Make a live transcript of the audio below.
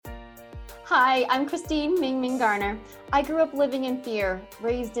Hi, I'm Christine Ming Ming Garner. I grew up living in fear,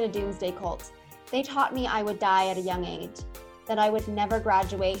 raised in a doomsday cult. They taught me I would die at a young age, that I would never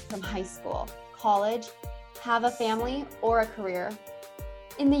graduate from high school, college, have a family, or a career.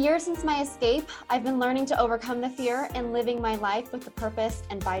 In the years since my escape, I've been learning to overcome the fear and living my life with a purpose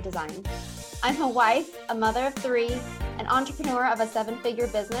and by design. I'm a wife, a mother of three, an entrepreneur of a 7-figure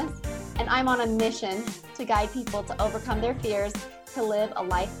business, and I'm on a mission to guide people to overcome their fears to live a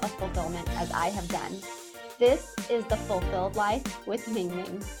life of fulfillment as I have done. This is The Fulfilled Life with Ming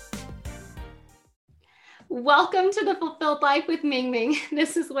Ming. Welcome to The Fulfilled Life with Ming Ming.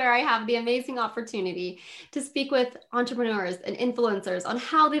 This is where I have the amazing opportunity to speak with entrepreneurs and influencers on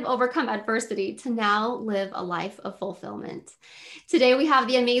how they've overcome adversity to now live a life of fulfillment. Today, we have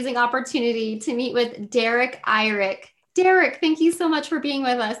the amazing opportunity to meet with Derek Irick. Derek, thank you so much for being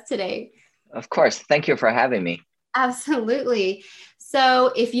with us today. Of course. Thank you for having me. Absolutely.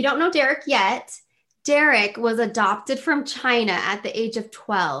 So if you don't know Derek yet, Derek was adopted from China at the age of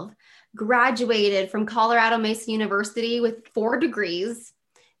 12, graduated from Colorado Mesa University with 4 degrees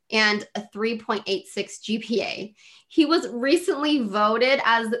and a 3.86 GPA. He was recently voted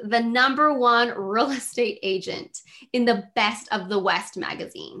as the #1 real estate agent in the Best of the West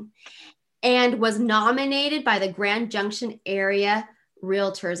magazine and was nominated by the Grand Junction Area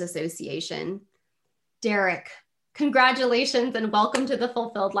Realtors Association. Derek, congratulations and welcome to The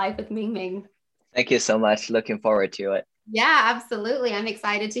Fulfilled Life with Ming Ming. Thank you so much. Looking forward to it. Yeah, absolutely. I'm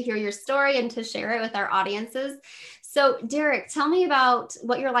excited to hear your story and to share it with our audiences. So, Derek, tell me about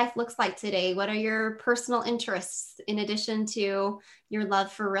what your life looks like today. What are your personal interests in addition to your love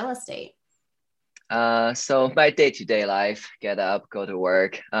for real estate? So my day-to-day life, get up, go to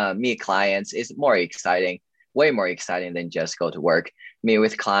work, meet clients is more exciting, way more exciting than just go to work. Meet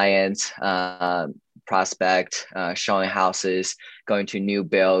with clients, prospect, showing houses, going to new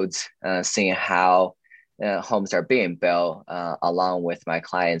builds, seeing how homes are being built along with my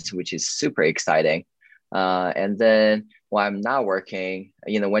clients, which is super exciting. And then when I'm not working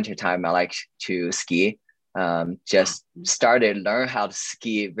in the wintertime, I like to ski. Just started learn how to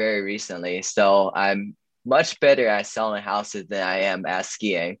ski very recently. So I'm much better at selling houses than I am at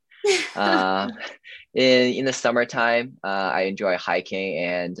skiing. In the summertime, I enjoy hiking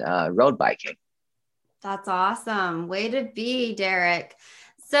and road biking. That's awesome. Way to be, Derek.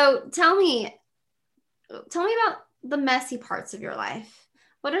 So tell me about the messy parts of your life.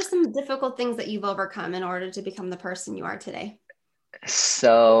 What are some difficult things that you've overcome in order to become the person you are today?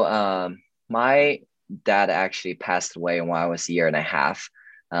 So my dad actually passed away when I was a year and a half.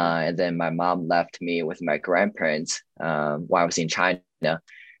 And then my mom left me with my grandparents while I was in China.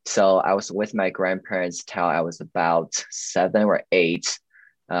 So I was with my grandparents till I was about 7 or 8.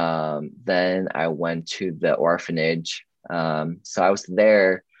 Then I went to the orphanage. So I was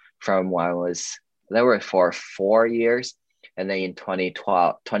there from when I was there for 4 years. And then in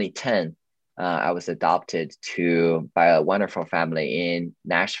 2010, I was adopted by a wonderful family in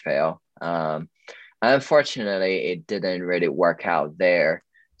Nashville. Unfortunately, it didn't really work out there.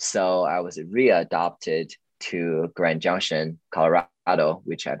 So I was readopted to Grand Junction, Colorado,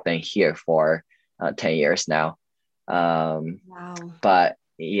 which I've been here for 10 years now. Wow. But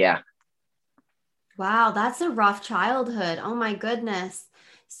yeah. Wow, that's a rough childhood. Oh my goodness.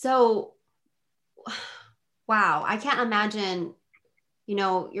 So, wow, I can't imagine,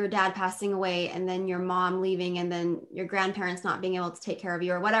 your dad passing away and then your mom leaving and then your grandparents not being able to take care of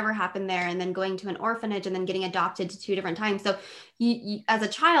you or whatever happened there and then going to an orphanage and then getting adopted to 2 different times. So you as a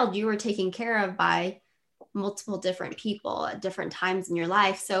child, you were taken care of by multiple different people at different times in your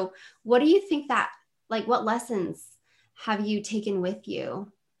life. So what do you think what lessons have you taken with you?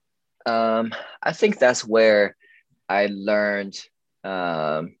 I think that's where I learned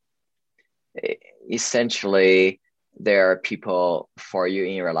essentially there are people for you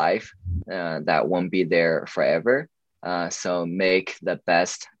in your life that won't be there forever. So make the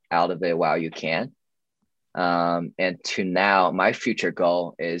best out of it while you can. And to now, my future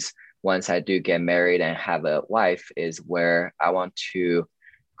goal is once I do get married and have a wife is where I want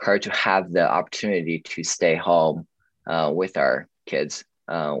her to have the opportunity to stay home with our kids,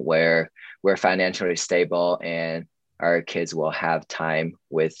 where we're financially stable and our kids will have time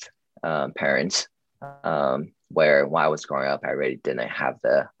with parents. Where when I was growing up, I really didn't have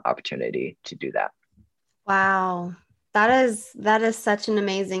the opportunity to do that. Wow. That is such an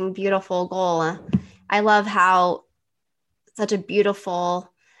amazing, beautiful goal. I love how such a beautiful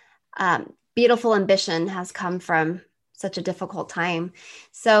ambition has come from such a difficult time.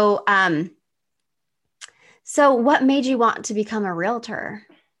 So what made you want to become a realtor?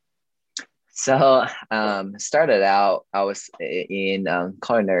 So started out, I was in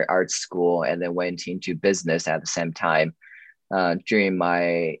culinary arts school and then went into business at the same time. During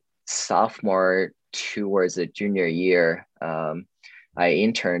my sophomore towards the junior year, I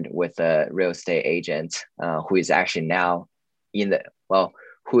interned with a real estate agent who is actually now in the, well,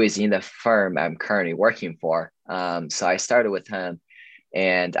 who is in the firm I'm currently working for. So I started with him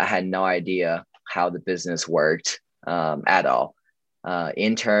and I had no idea how the business worked at all.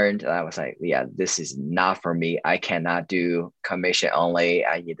 Interned, I was like, yeah, this is not for me. I cannot do commission only.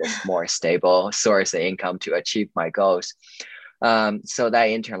 I need a more stable source of income to achieve my goals. So that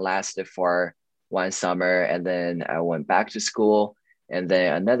intern lasted for one summer, and then I went back to school. And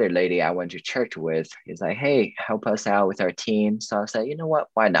then another lady I went to church with is like, hey, help us out with our team. So I was like, you know what?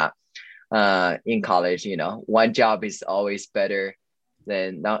 Why not? In college, one job is always better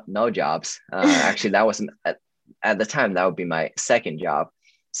than no jobs. Actually, that was at the time that would be my second job.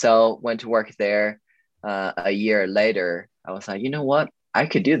 So went to work there. A year later, I was like, you know what? I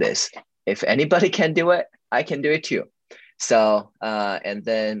could do this. If anybody can do it, I can do it too. So and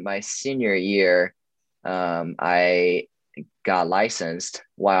then my senior year, I got licensed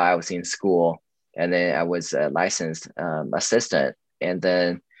while I was in school, and then I was a licensed assistant. And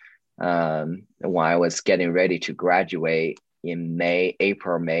then when I was getting ready to graduate in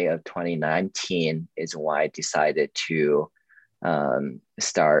April, May of 2019 is when I decided to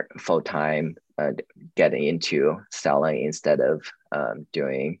start full-time getting into selling instead of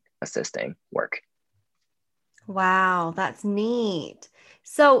doing assisting work. Wow, that's neat.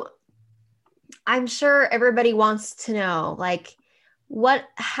 So I'm sure everybody wants to know, like,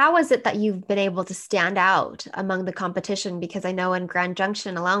 how is it that you've been able to stand out among the competition? Because I know in Grand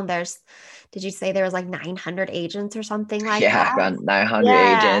Junction alone, did you say there was like 900 agents or something like Yeah, that? around 900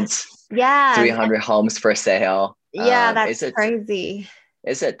 Yeah. agents, Yeah. 300 homes for sale. Yeah, that's crazy.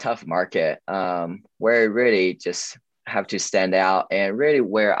 It's a tough market where you really just have to stand out. And really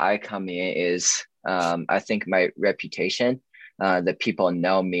where I come in is I think my reputation, the people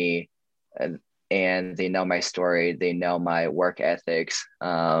know me and they know my story, they know my work ethics.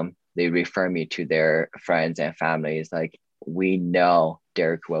 They refer me to their friends and families. Like, we know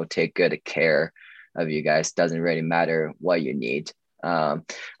Derek will take good care of you guys. Doesn't really matter what you need. A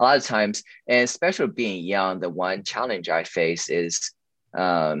lot of times, and especially being young, the one challenge I face is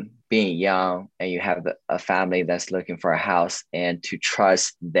being young and you have a family that's looking for a house, and to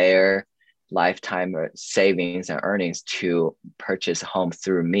trust their lifetime savings and earnings to purchase a home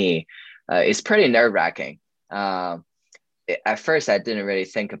through me is pretty nerve-wracking. At first, I didn't really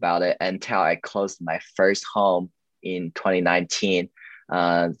think about it until I closed my first home in 2019.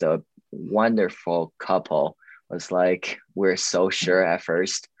 The wonderful couple was like, we're so sure at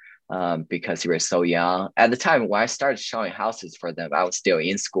first because we were so young. At the time when I started showing houses for them, I was still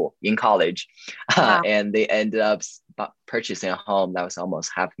in school, in college, Wow. and they ended up purchasing a home that was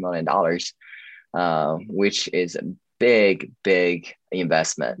almost $500,000, which is a big, big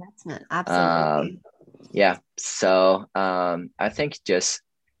investment. Absolutely. Yeah. So I think just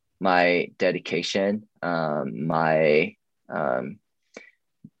my dedication, my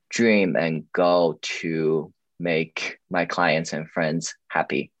dream and goal to make my clients and friends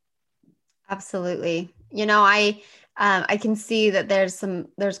happy. Absolutely. I can see that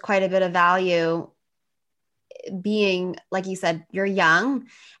there's quite a bit of value being, like you said, you're young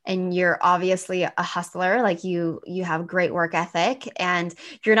and you're obviously a hustler. Like you have great work ethic and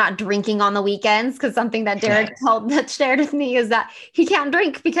you're not drinking on the weekends, because something that that shared with me is that he can't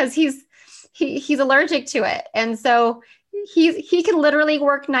drink because he's allergic to it. And so he can literally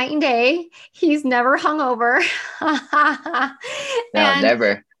work night and day. He's never hungover. No, And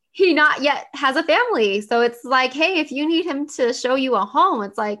never. he not yet has a family. So it's like, hey, if you need him to show you a home,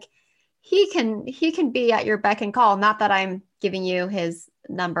 it's like he can be at your beck and call. Not that I'm giving you his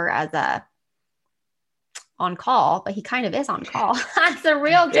number as a on call, but he kind of is on call. As a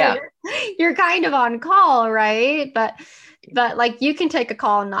realtor, Yeah. you're kind of on call, right? But like, you can take a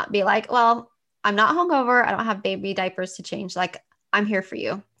call and not be like, well, I'm not hungover. I don't have baby diapers to change. Like, I'm here for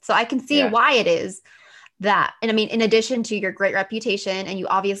you. So I can see why it is that. And I mean, in addition to your great reputation, and you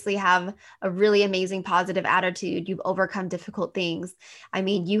obviously have a really amazing positive attitude, you've overcome difficult things. I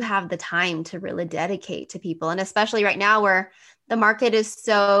mean, you have the time to really dedicate to people. And especially right now where the market is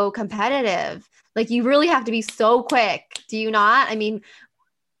so competitive, like, you really have to be so quick. Do you not? I mean,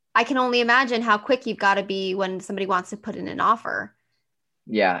 I can only imagine how quick you've got to be when somebody wants to put in an offer.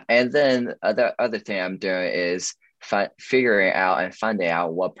 Yeah. And then other thing I'm doing is figuring out and finding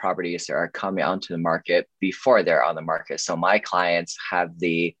out what properties are coming onto the market before they're on the market. So my clients have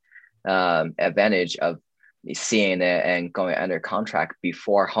the advantage of seeing it and going under contract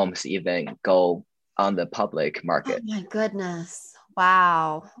before homes even go on the public Oh market. my goodness.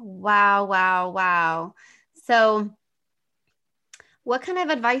 Wow. Wow. Wow. Wow. So what kind of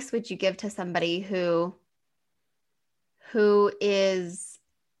advice would you give to somebody who is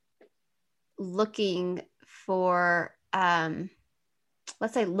looking for,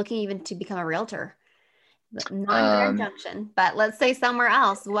 let's say looking even to become a realtor, not in Grand Junction, but let's say somewhere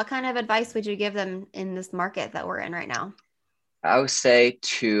else? What kind of advice would you give them in this market that we're in right now? I would say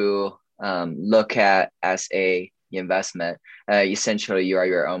to look at as a investment. Essentially, you are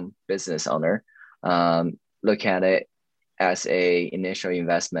your own business owner. Look at it as a initial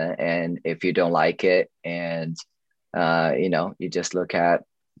investment, and if you don't like it, and you just look at,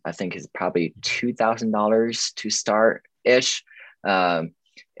 I think it's probably $2,000 to start ish. Um,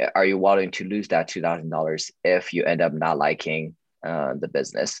 are you willing to lose that $2,000 if you end up not liking the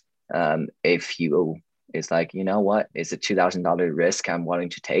business? If you it's like, you know what, it's a $2,000 risk I'm willing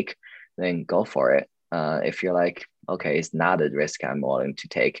to take, then go for it. If you're like, okay, it's not a risk I'm willing to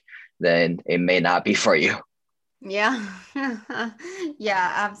take, then it may not be for you. Yeah.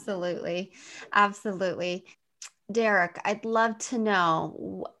 Yeah, absolutely. Absolutely. Derek, I'd love to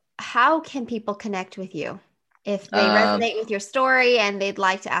know, how can people connect with you if they Um, resonate with your story and they'd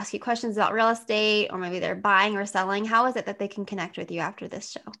like to ask you questions about real estate, or maybe they're buying or selling? How is it that they can connect with you after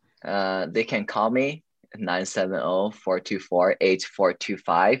this show? they can call me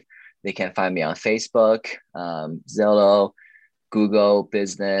 970-424-8425. They can find me on Facebook, Zillow, Google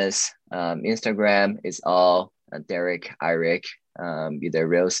Business, Instagram is all Derek Irick, either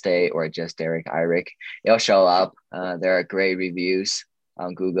real estate or just Derek Irick. It'll show up. There are great reviews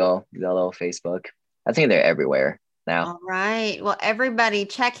on Google, Zillow, Facebook. I think they're everywhere now. All right. Well, everybody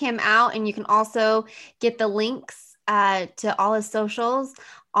check him out, and you can also get the links to all his socials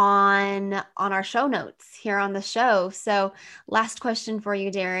on our show notes here on the show. So, last question for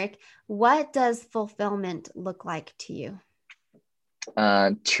you, Derek. What does fulfillment look like to you?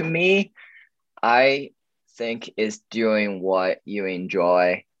 To me, I think is doing what you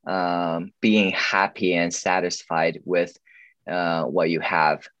enjoy, being happy and satisfied with what you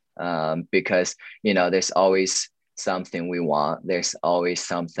have. Because there's always something we want. There's always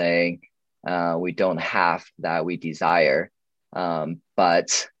something we don't have that we desire.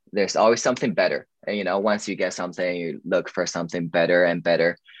 But there's always something better. And once you get something, you look for something better and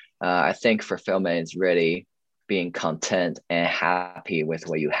better. I think fulfillment is really being content and happy with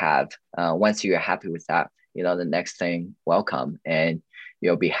what you have. Once you're happy with that, the next thing will come, and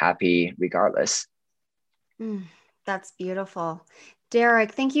you'll be happy regardless. That's beautiful.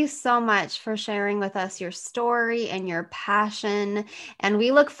 Derek, thank you so much for sharing with us your story and your passion. And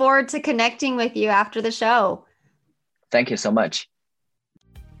we look forward to connecting with you after the show. Thank you so much.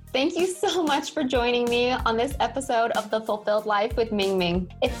 Thank you so much for joining me on this episode of The Fulfilled Life with Ming Ming.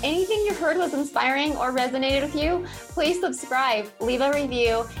 If anything you heard was inspiring or resonated with you, please subscribe, leave a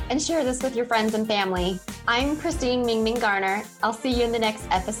review, and share this with your friends and family. I'm Christine Ming Ming Garner. I'll see you in the next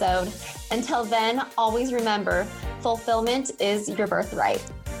episode. Until then, always remember, fulfillment is your birthright.